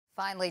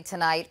Finally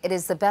tonight, it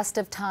is the best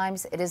of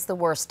times, it is the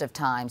worst of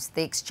times.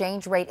 The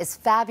exchange rate is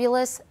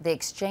fabulous, the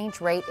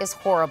exchange rate is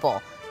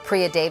horrible.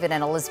 Priya David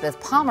and Elizabeth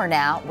Palmer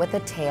now with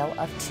a tale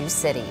of two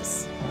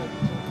cities.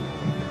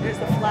 There's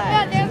the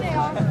flag. Yeah, there they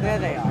are. There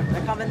they are.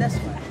 They're coming this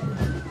way.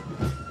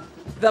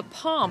 The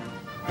pomp,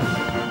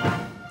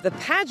 the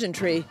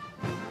pageantry,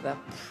 the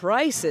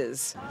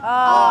prices. The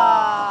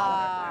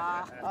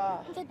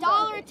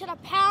dollar to the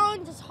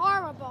pound is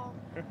horrible.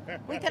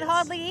 We can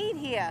hardly eat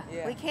here.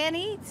 Yeah. We can't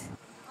eat.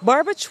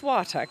 Barbara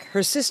Chwatuk,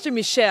 her sister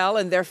Michelle,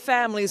 and their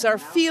families are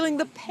feeling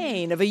the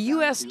pain of a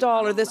U.S.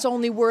 dollar that's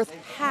only worth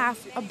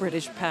half a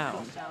British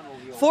pound.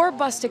 4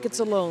 bus tickets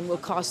alone will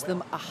cost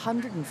them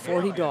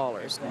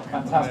 $140.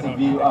 Fantastic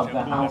view of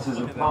the Houses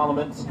of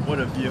Parliament. What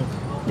a view.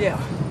 Yeah.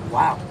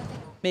 Wow.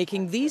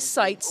 Making these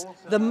sites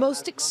the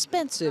most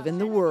expensive in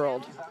the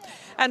world.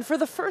 And for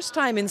the first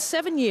time in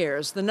 7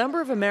 years, the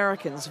number of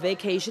Americans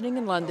vacationing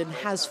in London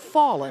has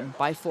fallen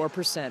by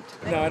 4%.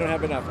 No, I don't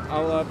have enough.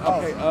 I'll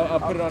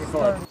put it on a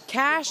card.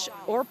 Cash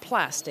or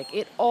plastic,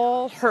 it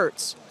all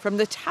hurts. From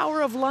the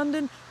Tower of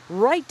London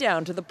right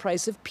down to the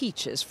price of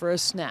peaches for a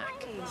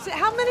snack. So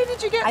how many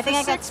did you get? I think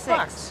I got $6?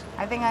 six.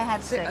 I think I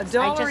had six.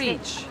 $1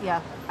 each.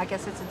 Yeah, I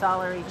guess it's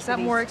 $1 each. Is that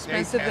more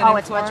expensive than Oh, in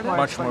it's much Florida? more.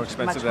 Much more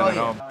expensive than at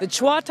home. The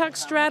Chwatuk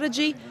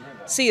strategy,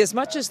 see as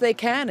much as they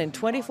can in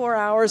 24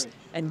 hours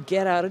and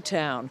get out of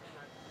town.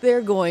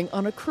 They're going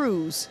on a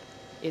cruise.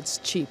 It's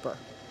cheaper.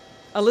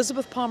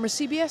 Elizabeth Palmer,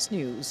 CBS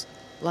News,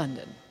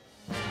 London.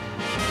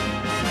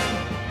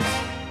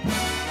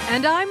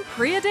 And I'm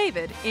Priya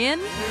David in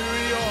New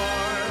York.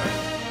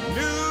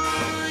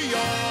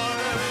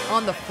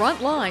 on the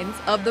front lines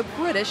of the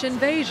British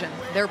invasion.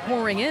 They're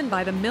pouring in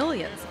by the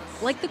millions,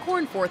 like the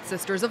Cornforth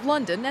sisters of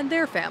London and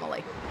their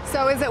family.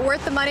 So is it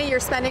worth the money you're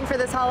spending for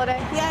this holiday?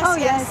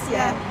 Yes,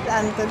 yeah.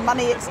 And the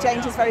money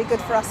exchange is very good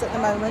for us at the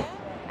moment.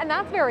 And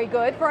that's very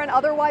good for an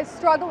otherwise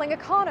struggling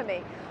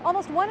economy.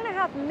 Almost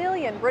 1.5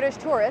 million British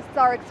tourists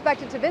are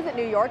expected to visit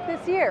New York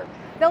this year.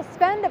 They'll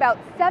spend about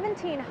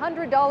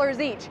 $1,700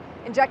 each,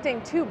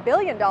 injecting $2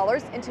 billion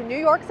into New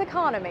York's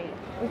economy.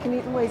 We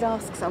can always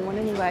ask someone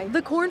anyway.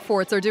 The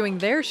Cornforths are doing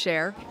their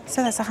share,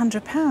 So that's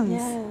 £100.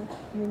 Yeah,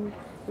 I mean,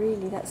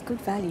 really, that's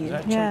good value.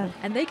 Yeah.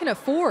 and they can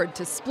afford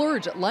to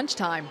splurge at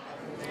lunchtime.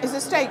 Is the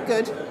steak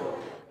good?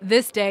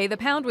 This day, the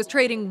pound was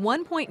trading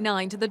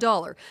 1.9 to the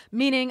dollar,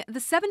 meaning the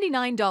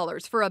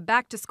 $79 for a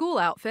back-to-school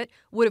outfit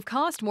would have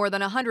cost more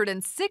than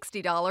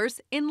 $160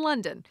 in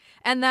London.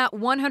 And that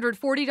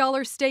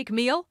 $140 steak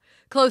meal,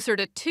 closer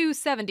to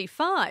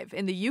 $275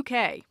 in the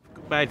UK.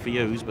 Bad for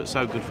yous, but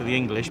so good for the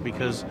English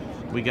because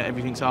we get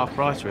everything's half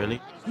price,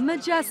 really.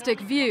 Majestic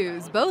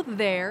views, both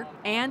there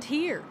and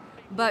here,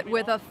 but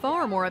with a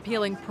far more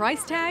appealing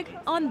price tag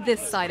on this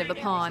side of the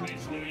pond.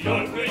 New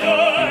York,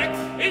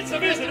 it's a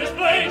business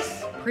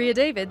place. Priya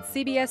David,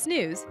 CBS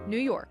News, New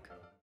York.